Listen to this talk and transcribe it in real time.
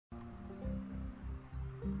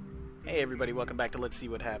Hey everybody, welcome back to Let's See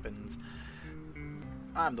What Happens.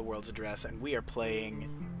 I'm the World's Address, and we are playing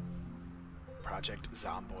Project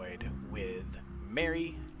Zomboid with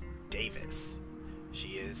Mary Davis.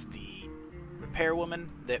 She is the repair woman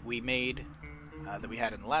that we made, that we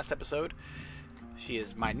had in the last episode. She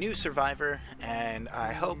is my new survivor, and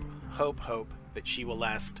I hope that she will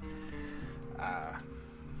last,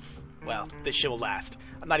 well, that she will last.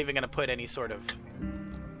 I'm not even going to put any sort of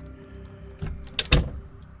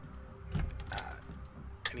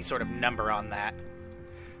number on that.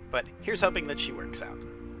 But here's hoping that she works out.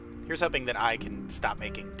 Here's hoping that I can stop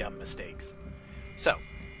making dumb mistakes. So,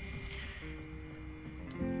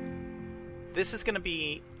 this is going to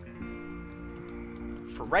be,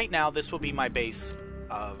 for right now, this will be my base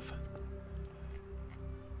of...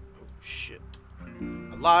 Oh, shit.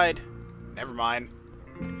 I lied. Never mind.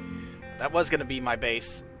 That was going to be my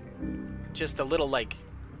base. Just a little, like,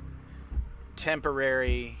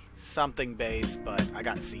 temporary something base, but I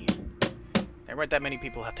got seen. There weren't that many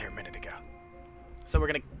people out there a minute ago. So we're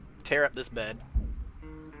going to tear up this bed.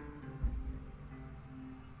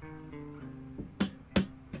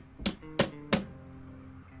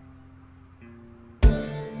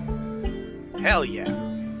 Hell yeah.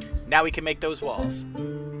 Now we can make those walls.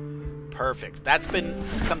 Perfect. That's been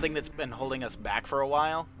something that's been holding us back for a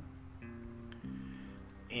while.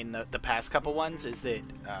 In the past couple ones, is that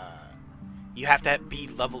you have to be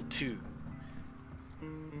level 2.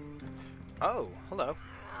 Oh, hello.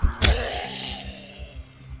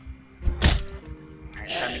 Alright,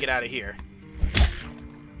 time to get out of here.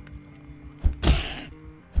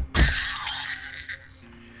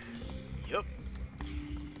 Yup.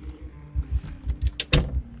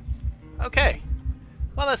 Okay.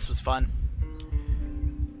 Well, this was fun.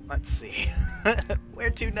 Let's see. Where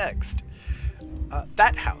to next?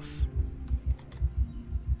 That house.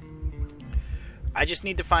 I just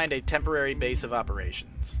need to find a temporary base of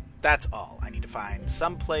operations. That's all. I need to find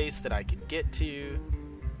some place that I can get to.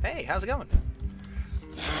 Hey, how's it going?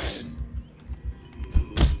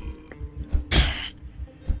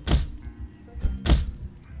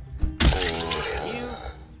 You.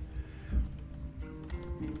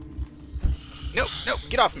 Nope, nope,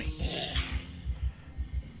 get off me.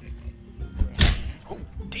 Oh,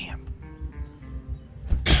 damn.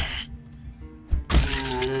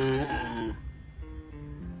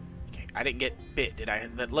 I didn't get bit, did I?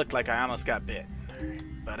 That looked like I almost got bit.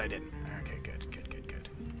 But I didn't. Okay, good.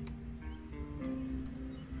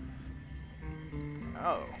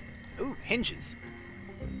 Oh. Ooh, hinges.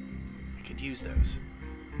 I could use those.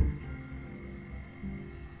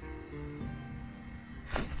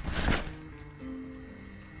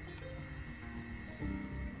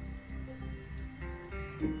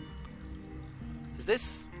 Is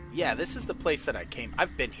this... Yeah, this is the place that I came...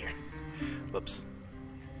 I've been here. Whoops.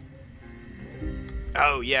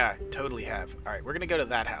 Oh, yeah, totally have. Alright, we're gonna go to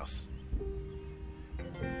that house.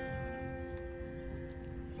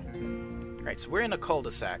 Alright, so we're in a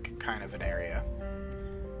cul-de-sac kind of an area.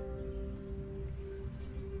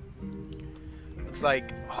 Looks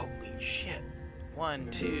like, holy shit. 1,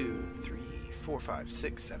 2, 3, 4, 5,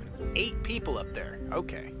 6, 7, 8 people up there.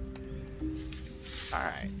 Okay.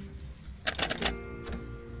 Alright.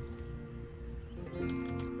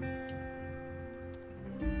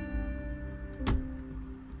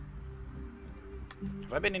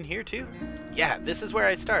 Have I been in here too? Yeah, this is where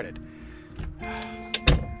I started.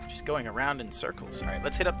 Just going around in circles. Alright,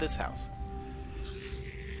 let's hit up this house.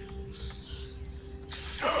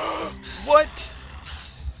 What?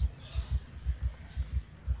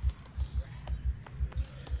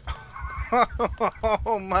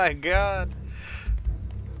 Oh my god.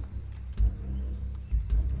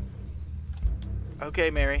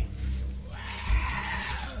 Okay, Mary.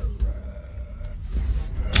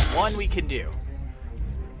 One we can do.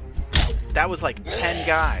 That was like 10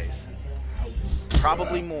 guys.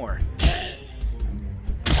 Probably more.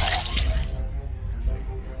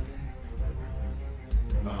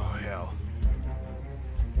 Oh, hell.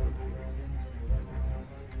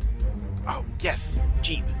 Oh, yes!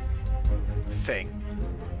 Jeep. Thing.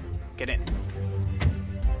 Get in.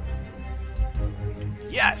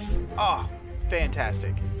 Yes! Oh,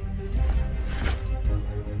 fantastic.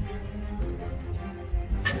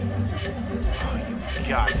 Oh, you've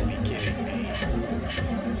got to be kidding me.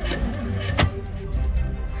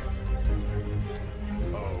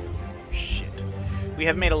 Oh, shit. We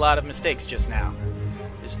have made a lot of mistakes just now.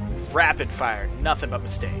 Just rapid fire, nothing but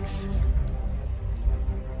mistakes.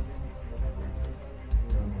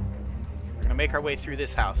 We're gonna make our way through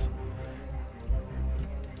this house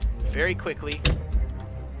very quickly.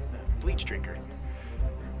 Bleach drinker.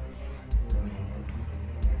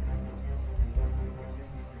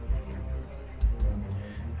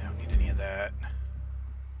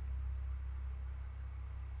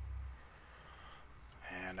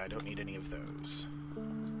 I don't need any of those.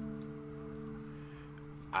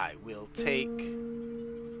 I will take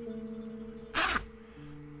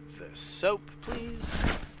the soap, please.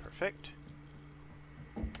 Perfect.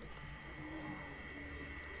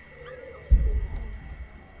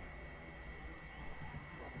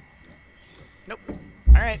 Nope.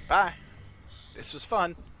 Alright, bye. This was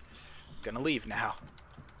fun. Gonna leave now.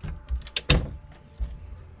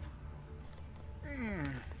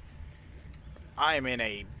 I am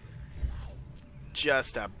in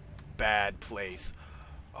just a bad place.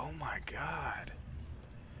 Oh my god.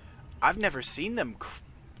 I've never seen them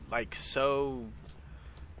like so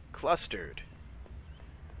clustered.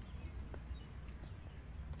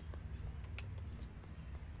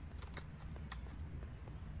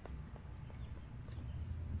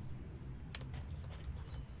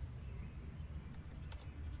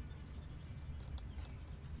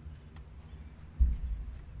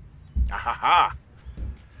 Ahaha!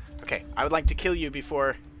 Okay, I would like to kill you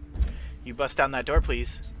before you bust down that door,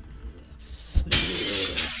 please.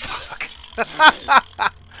 Fuck.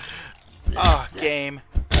 Oh, game.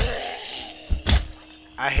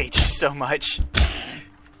 I hate you so much.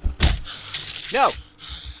 No!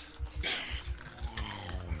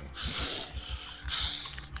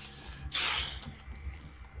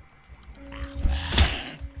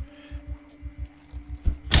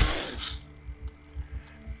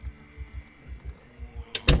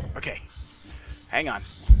 Okay. Hang on.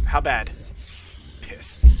 How bad?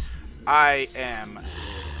 Piss. I am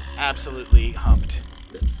absolutely humped.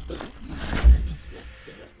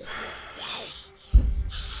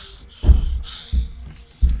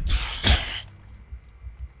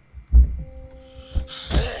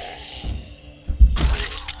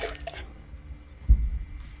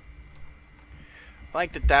 I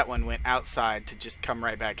like that that one went outside to just come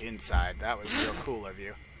right back inside. That was real cool of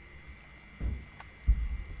you.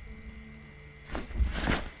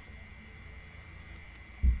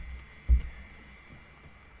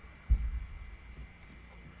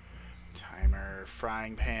 Timer,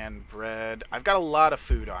 frying pan, bread. I've got a lot of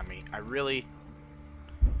food on me. I really...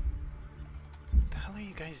 What the hell are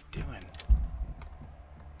you guys doing?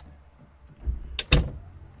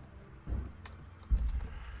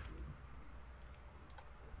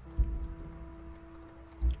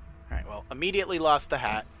 Alright, well, immediately lost the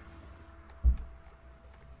hat.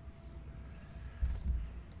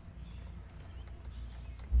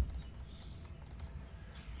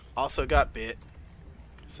 Also got bit.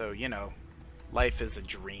 So, you know, life is a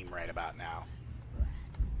dream right about now.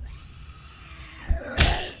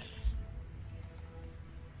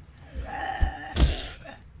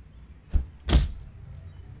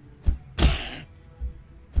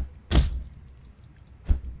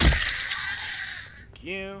 Thank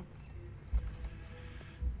you.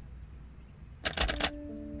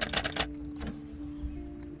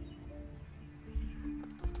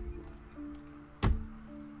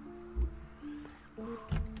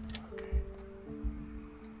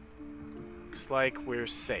 Looks like we're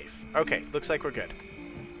safe. Okay, looks like we're good.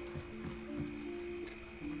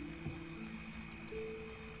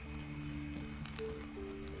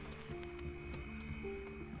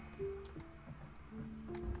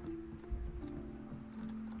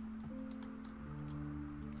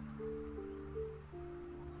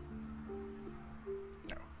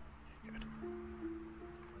 No. Good.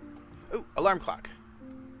 Ooh, alarm clock. I'll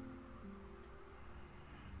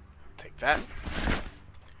take that.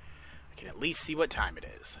 Can at least see what time it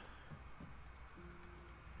is.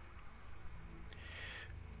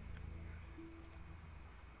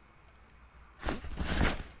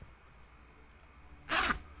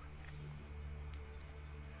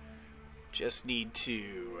 Just need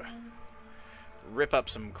to rip up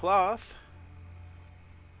some cloth.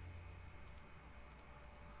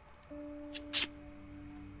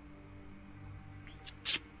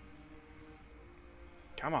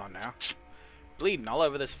 Come on now. Bleeding all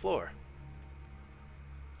over this floor.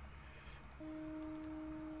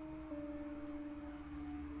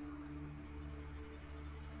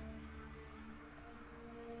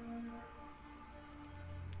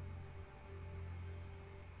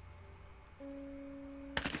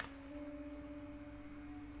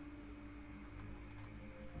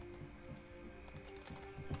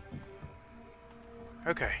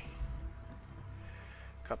 Okay.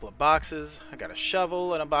 Couple of boxes. I got a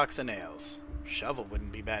shovel and a box of nails. Shovel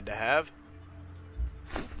wouldn't be bad to have.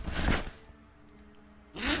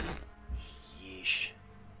 Yeesh.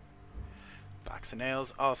 Box of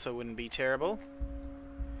nails also wouldn't be terrible.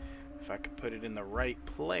 If I could put it in the right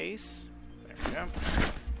place. There we go.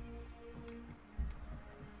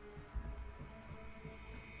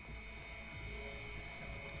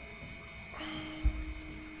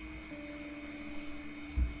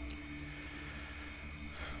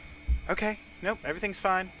 Okay, nope, everything's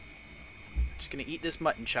fine. Just gonna eat this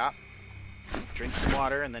mutton chop, drink some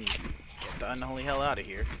water, and then get the unholy hell out of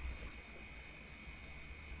here.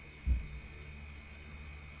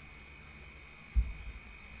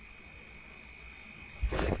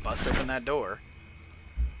 Before they bust open that door.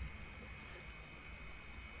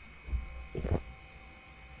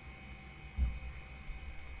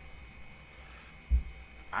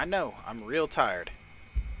 I know, I'm real tired.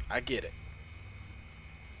 I get it.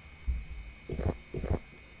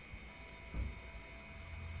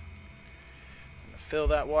 Fill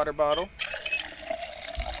that water bottle.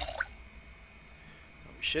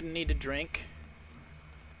 We shouldn't need to drink.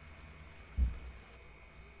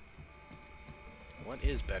 What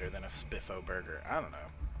is better than a Spiffo burger? I don't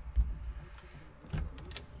know.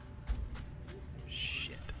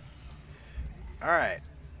 Shit. Alright.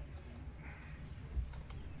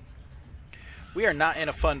 We are not in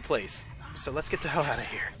a fun place, so let's get the hell out of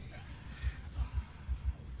here.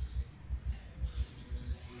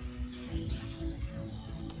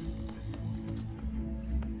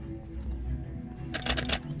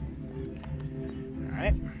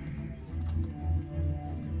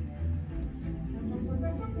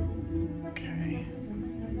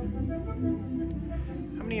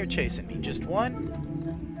 You're chasing me. Just one?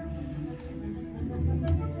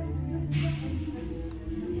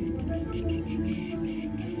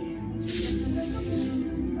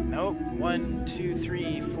 Nope. 1, 2,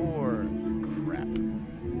 3, 4. Crap.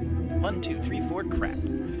 1, 2, 3, 4. Crap.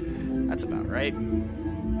 That's about right.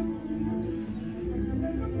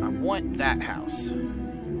 I want that house.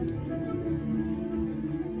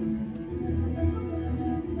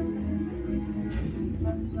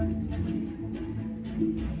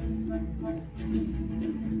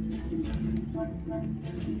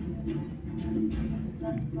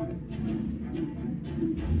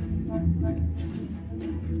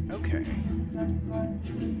 Okay.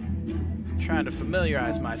 Trying to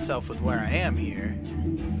familiarize myself with where I am here.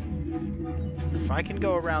 If I can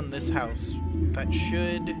go around this house, that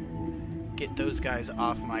should get those guys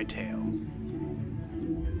off my tail.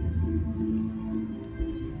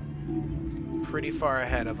 Pretty far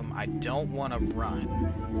ahead of them. I don't want to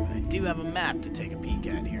run. I do have a map to take a peek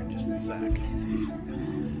at here in just a sec.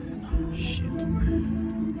 Shit.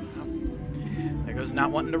 Oh. There goes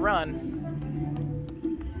not wanting to run.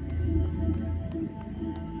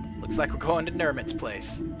 Looks like we're going to Nermit's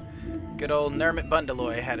place. Good old Nermit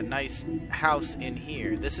Bundaloy had a nice house in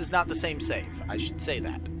here. This is not the same save. I should say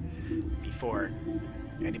that before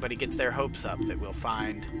anybody gets their hopes up that we'll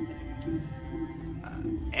find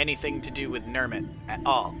anything to do with Nermit at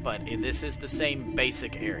all. But this is the same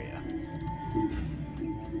basic area.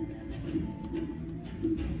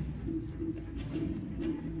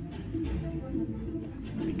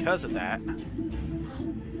 Because of that,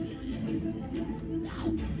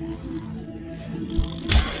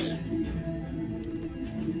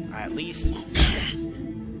 I at least know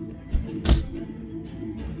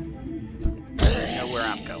where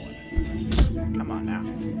I'm going. Come on now.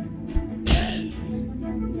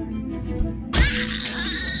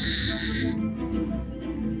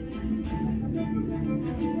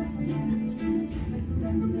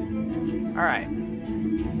 Alright.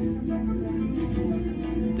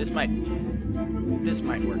 This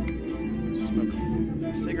might work. Smoke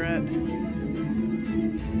a cigarette.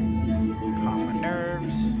 Calm my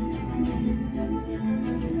nerves.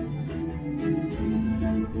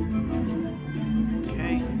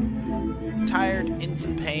 Okay. Tired, in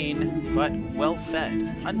some pain, but well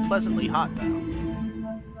fed. Unpleasantly hot, though.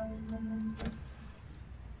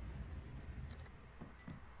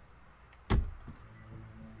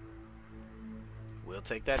 We'll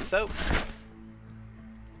take that soap.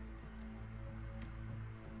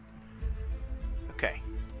 Okay.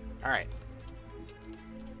 Alright.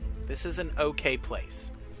 This is an okay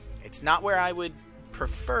place. It's not where I would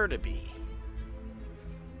prefer to be.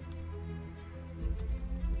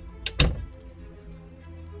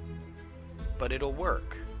 But it'll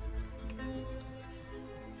work.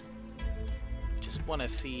 Just want to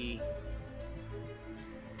see...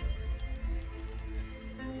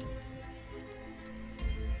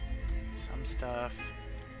 some stuff.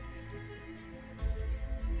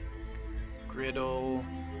 Griddle,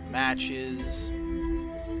 matches,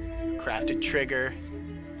 crafted trigger.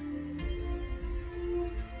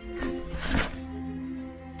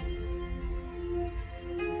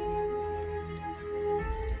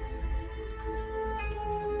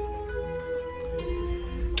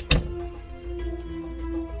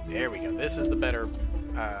 There we go. This is the better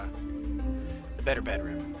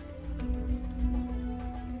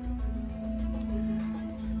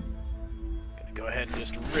go ahead and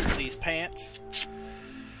just rip these pants.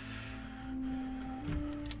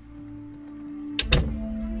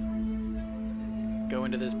 Go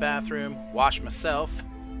into this bathroom, wash myself.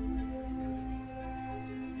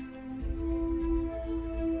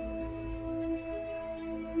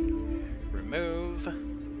 Remove.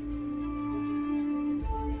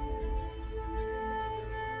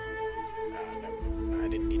 No, I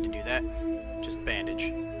didn't need to do that. Just bandage.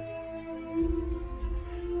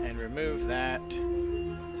 And remove that.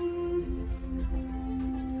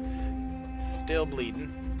 Still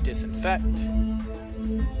bleeding. Disinfect.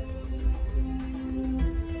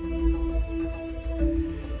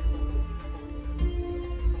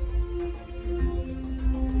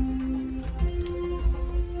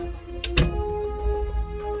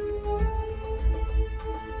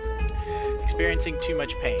 Experiencing too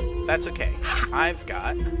much pain. That's okay. I've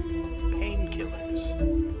got painkillers.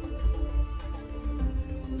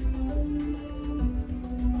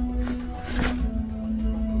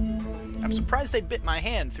 I'm surprised they bit my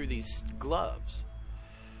hand through these gloves.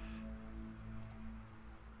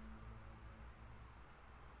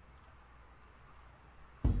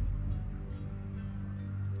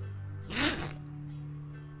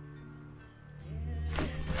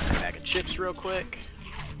 Bag of chips real quick.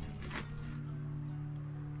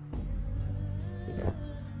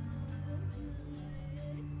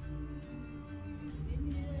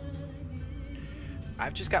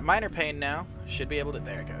 I've just got minor pain now. Should be able to...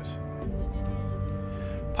 There it goes.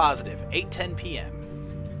 Positive. 8:10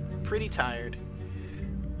 p.m. Pretty tired.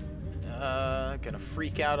 Gonna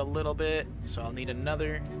freak out a little bit, so I'll need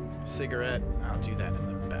another cigarette. I'll do that in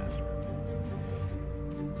the bathroom.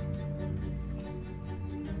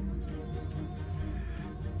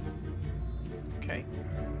 Okay.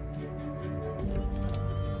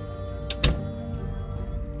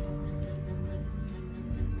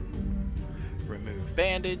 Remove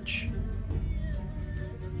bandage.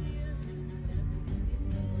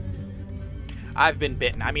 I've been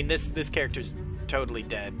bitten. I mean, this character's totally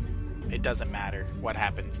dead. It doesn't matter what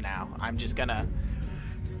happens now. I'm just gonna...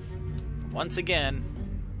 Once again,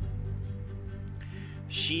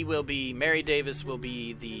 she will be... Mary Davis will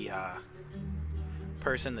be the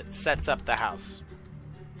person that sets up the house.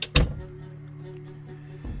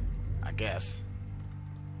 I guess.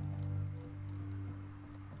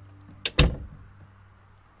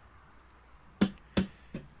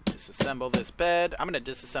 Disassemble this bed. I'm going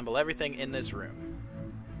to disassemble everything in this room.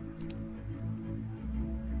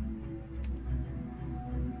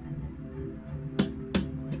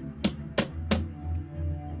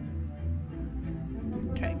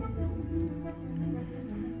 Okay.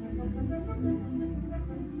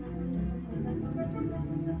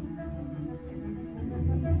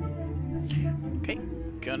 Okay.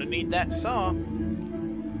 Gonna need that saw.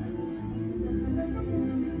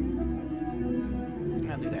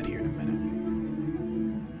 I'll do that here in a minute.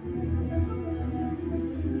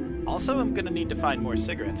 Also, I'm gonna need to find more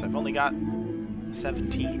cigarettes. I've only got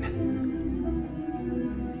 17.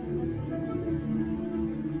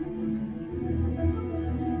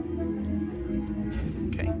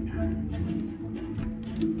 Okay.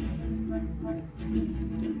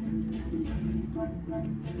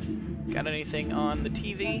 Got anything on the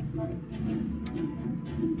TV?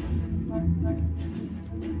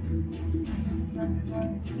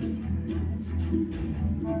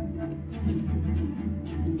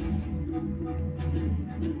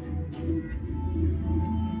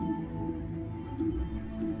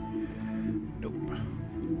 Nope.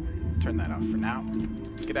 Turn that off for now.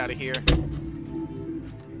 Let's get out of here.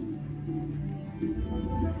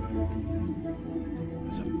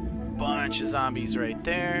 There's a bunch of zombies right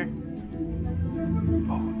there.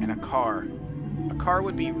 Oh, and a car. A car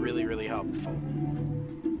would be really, really helpful.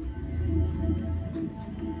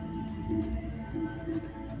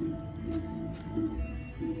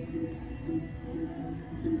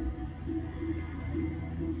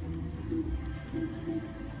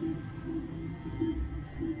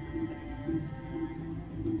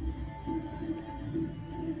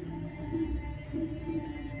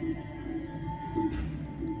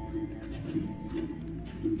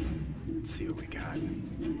 Let's see what we got.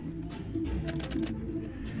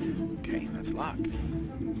 Okay, that's locked.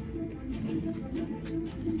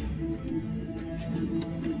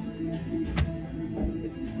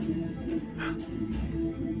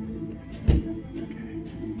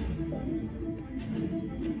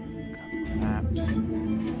 Maps.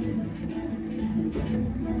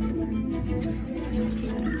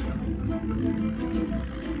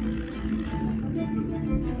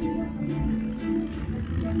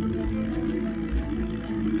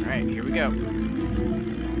 Alright, here we go.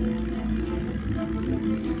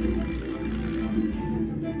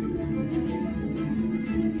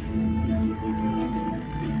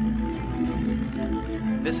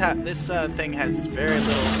 thing has very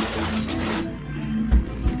little.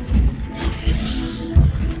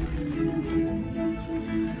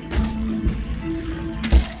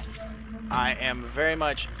 I am very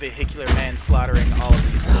much vehicular manslaughtering all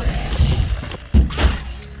of these zombies.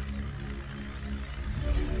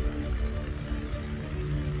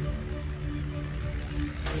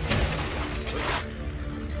 Oops.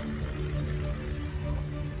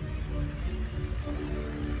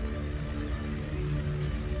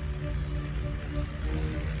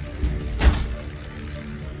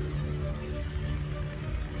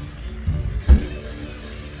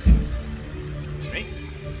 Excuse me.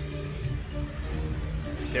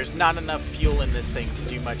 There's not enough fuel in this thing to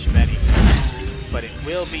do much of anything, but it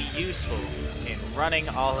will be useful in running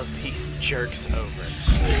all of these jerks over.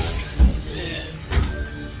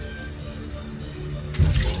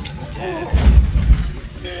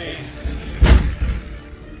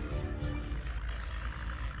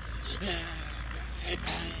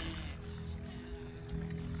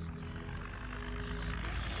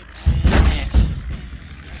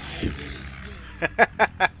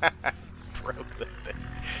 Broke the thing.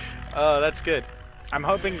 Oh, that's good. I'm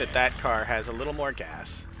hoping that that car has a little more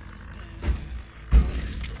gas.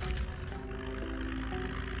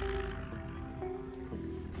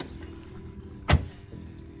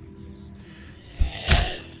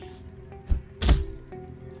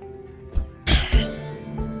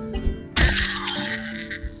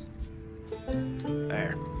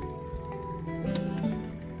 There.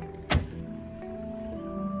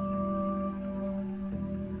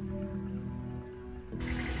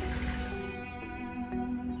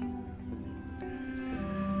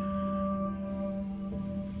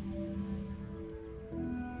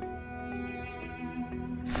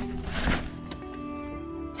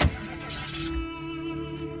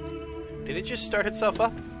 Did it just start itself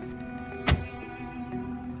up?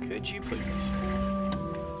 Could you please?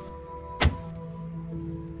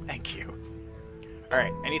 Thank you.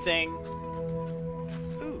 Alright, anything?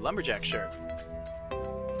 Ooh, lumberjack shirt.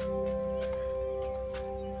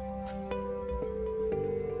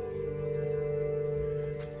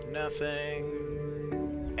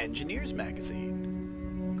 Nothing. Engineer's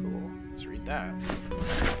magazine. Cool. Let's read that.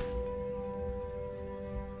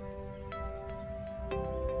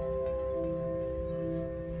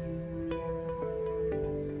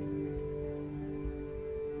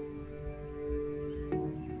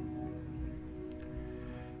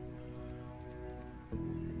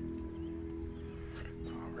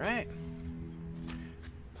 Alright.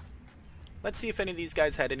 Let's see if any of these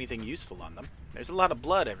guys had anything useful on them. There's a lot of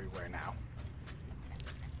blood everywhere now.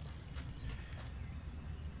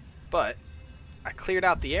 But I cleared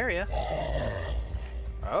out the area.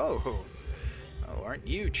 Oh. Oh, aren't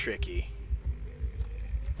you tricky?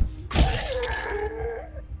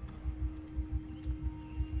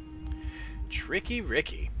 Tricky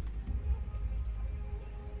Ricky.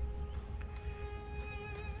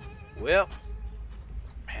 Well,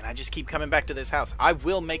 man, I just keep coming back to this house. I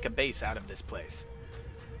will make a base out of this place.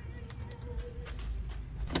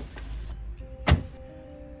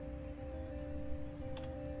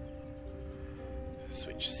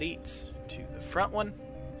 Switch seats to the front one.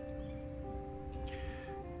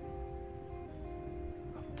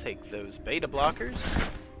 I'll take those beta blockers.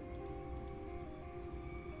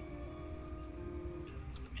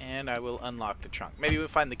 And I will unlock the trunk. Maybe we'll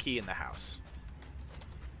find the key in the house.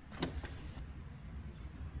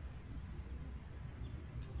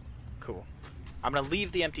 Cool. I'm going to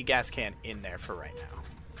leave the empty gas can in there for right now.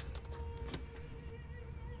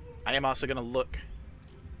 I am also going to look.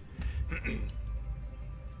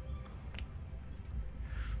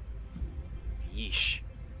 Yeesh.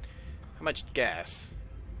 How much gas?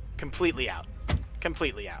 Completely out.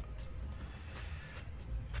 Completely out.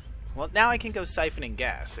 Well, now I can go siphoning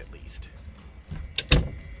gas, at least.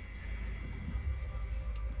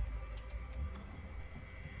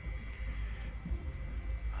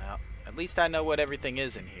 Well, at least I know what everything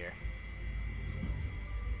is in here.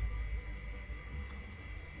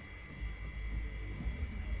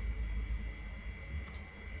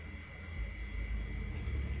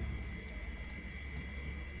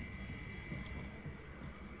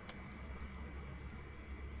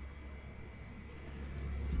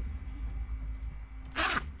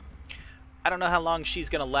 I don't know how long she's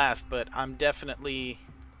gonna last, but I'm definitely...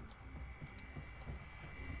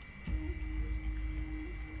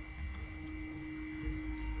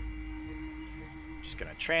 just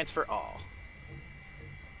gonna transfer all.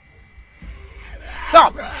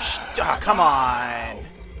 Oh, come on!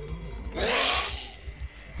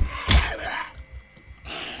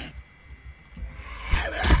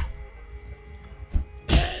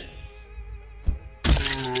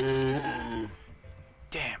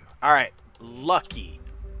 Damn. Alright. Lucky.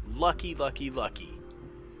 Lucky, lucky, lucky.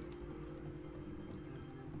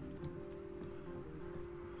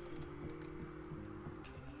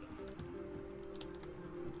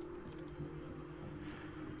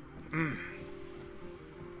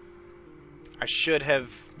 I should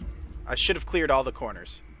have cleared all the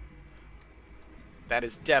corners. That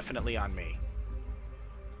is definitely on me.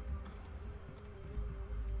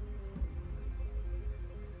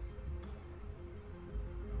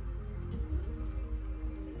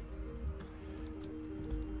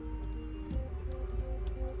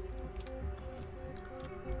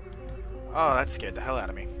 Oh, that scared the hell out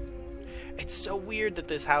of me. It's so weird that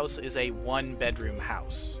this house is a one-bedroom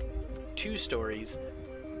house. 2 stories,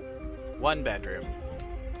 1 bedroom.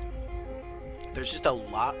 There's just a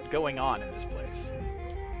lot going on in this place.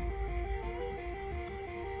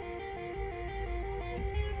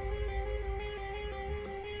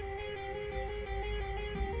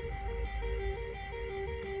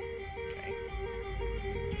 Okay.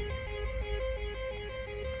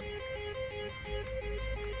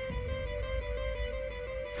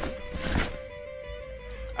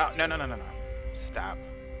 Oh, no, no, no, no, no. Stop.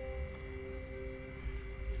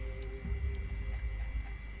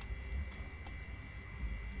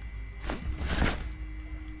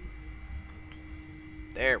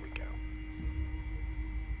 There we go.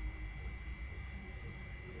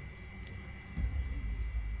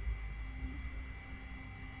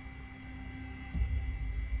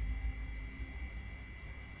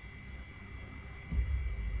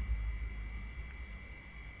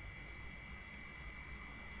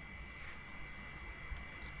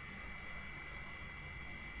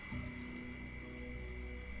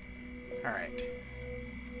 All right.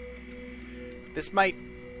 This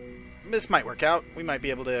might work out. We might be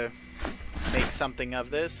able to make something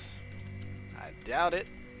of this. I doubt it.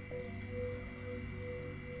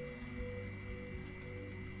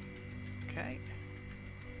 Okay.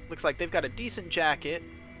 Looks like they've got a decent jacket.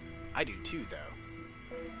 I do too, though.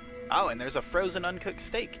 Oh, and there's a frozen uncooked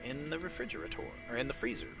steak in the refrigerator. Or in the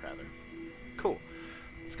freezer, rather. Cool.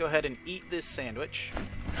 Let's go ahead and eat this sandwich.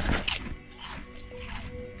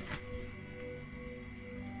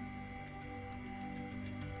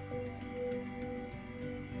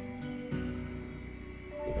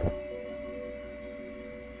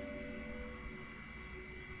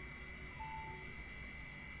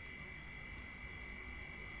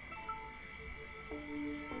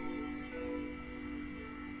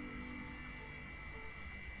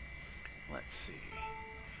 Let's see.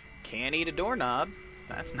 Can't eat a doorknob.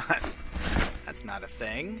 That's not a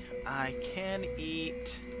thing. I can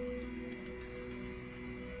eat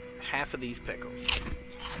half of these pickles.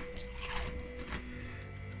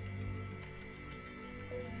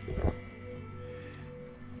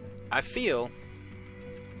 I feel,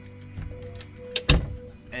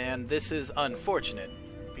 and this is unfortunate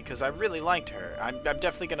because I really liked her. I'm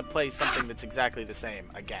definitely going to play something that's exactly the same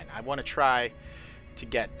again. I want to try to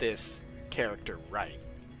get this character right.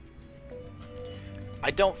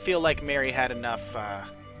 I don't feel like Mary had enough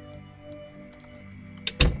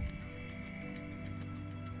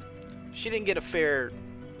she didn't get a fair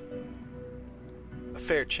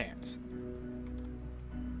chance.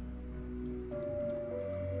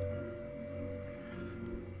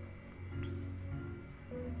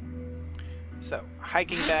 So,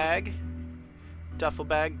 hiking bag, duffel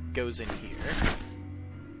bag goes in here.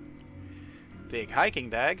 Big hiking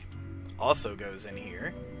bag also goes in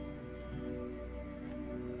here.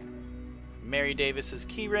 Mary Davis's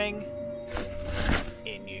keyring.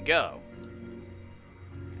 In you go.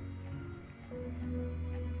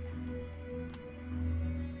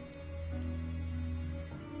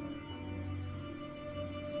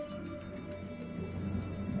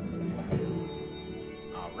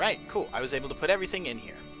 Alright, cool. I was able to put everything in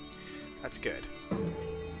here. That's good.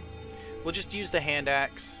 We'll just use the hand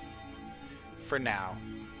axe for now.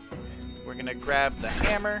 We're gonna grab the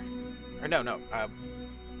hammer. Or no,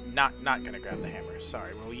 not gonna grab the hammer.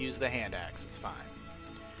 Sorry, we'll use the hand axe. It's fine.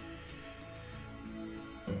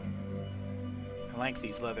 I like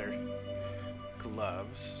these leather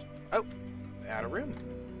gloves. Oh, out of room.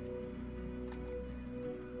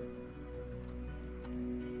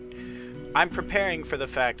 I'm preparing for the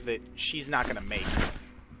fact that she's not gonna make it.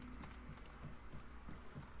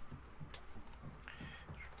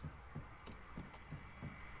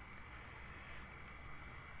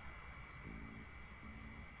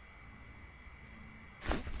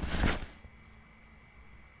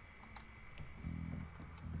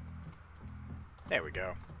 There we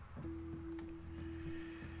go.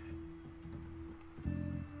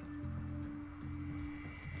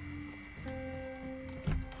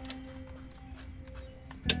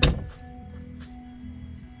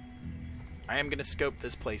 I am going to scope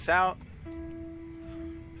this place out.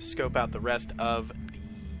 Scope out the rest of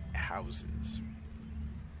the houses.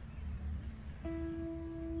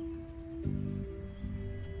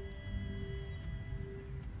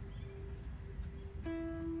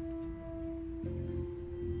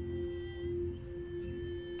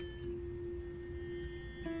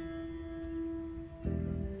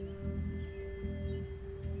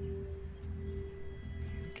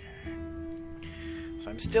 So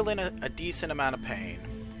I'm still in a decent amount of pain.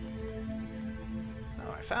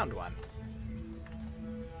 Oh, I found one.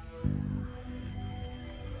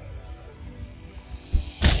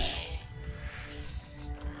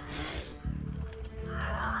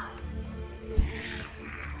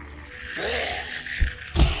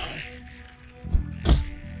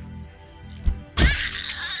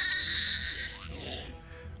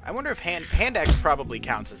 I wonder if hand axe probably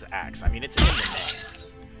counts as axe. I mean, it's in the name.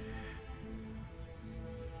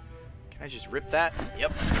 Can I just rip that?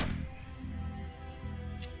 Yep.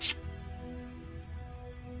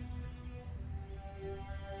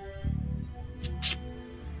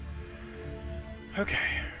 Okay,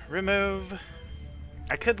 remove.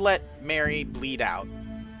 I could let Mary bleed out,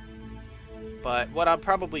 but what I'll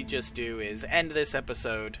probably just do is end this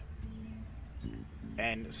episode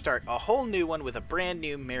and start a whole new one with a brand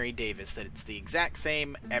new Mary Davis that it's the exact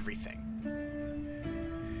same everything.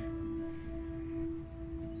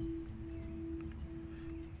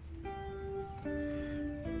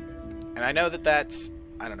 And I know that that's,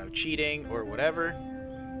 I don't know, cheating or whatever.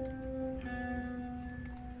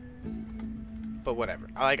 But whatever.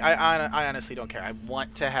 I honestly don't care. I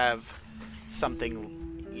want to have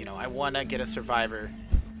something, you know, I want to get a survivor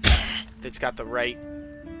that's got the right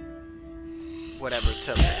whatever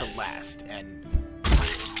to last. And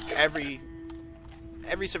every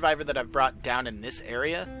survivor that I've brought down in this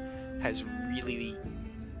area has really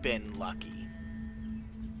been lucky.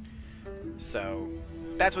 So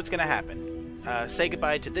that's what's going to happen. Say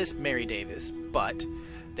goodbye to this Mary Davis, but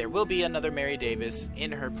there will be another Mary Davis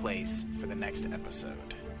in her place for the next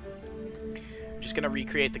episode. I'm just going to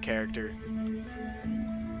recreate the character.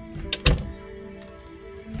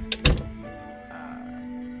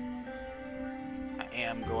 I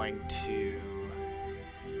am going to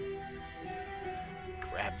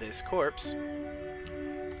grab this corpse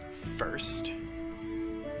first.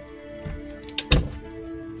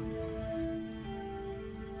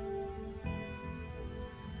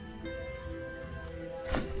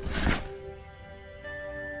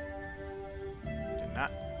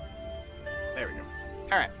 There we go.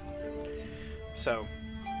 Alright. So,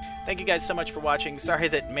 thank you guys so much for watching. Sorry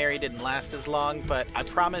that Mary didn't last as long, but I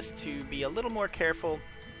promise to be a little more careful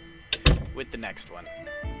with the next one.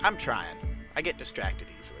 I'm trying. I get distracted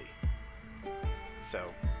easily.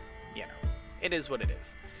 So, you know, it is what it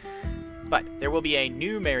is. But there will be a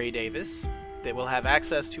new Mary Davis that will have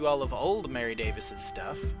access to all of old Mary Davis's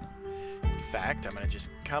stuff. In fact, I'm going to just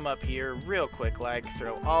come up here real quick, like,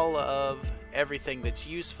 throw all of everything that's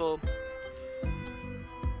useful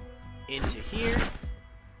into here.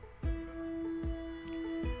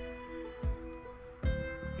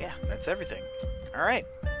 Yeah, that's everything. Alright.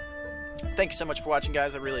 Thank you so much for watching,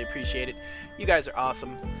 guys. I really appreciate it. You guys are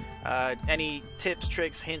awesome. Any tips,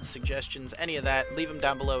 tricks, hints, suggestions, any of that, leave them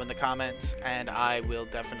down below in the comments, and I will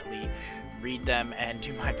definitely read them and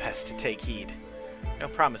do my best to take heed. No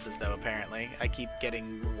promises, though, apparently. I keep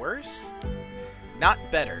getting worse? Not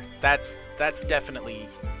better. That's definitely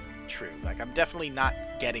true. Like, I'm definitely not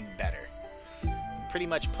getting better. I'm pretty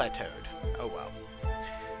much plateaued. Oh well.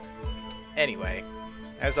 Anyway,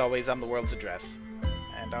 as always, I'm the World's Address,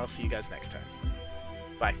 and I'll see you guys next time.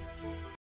 Bye.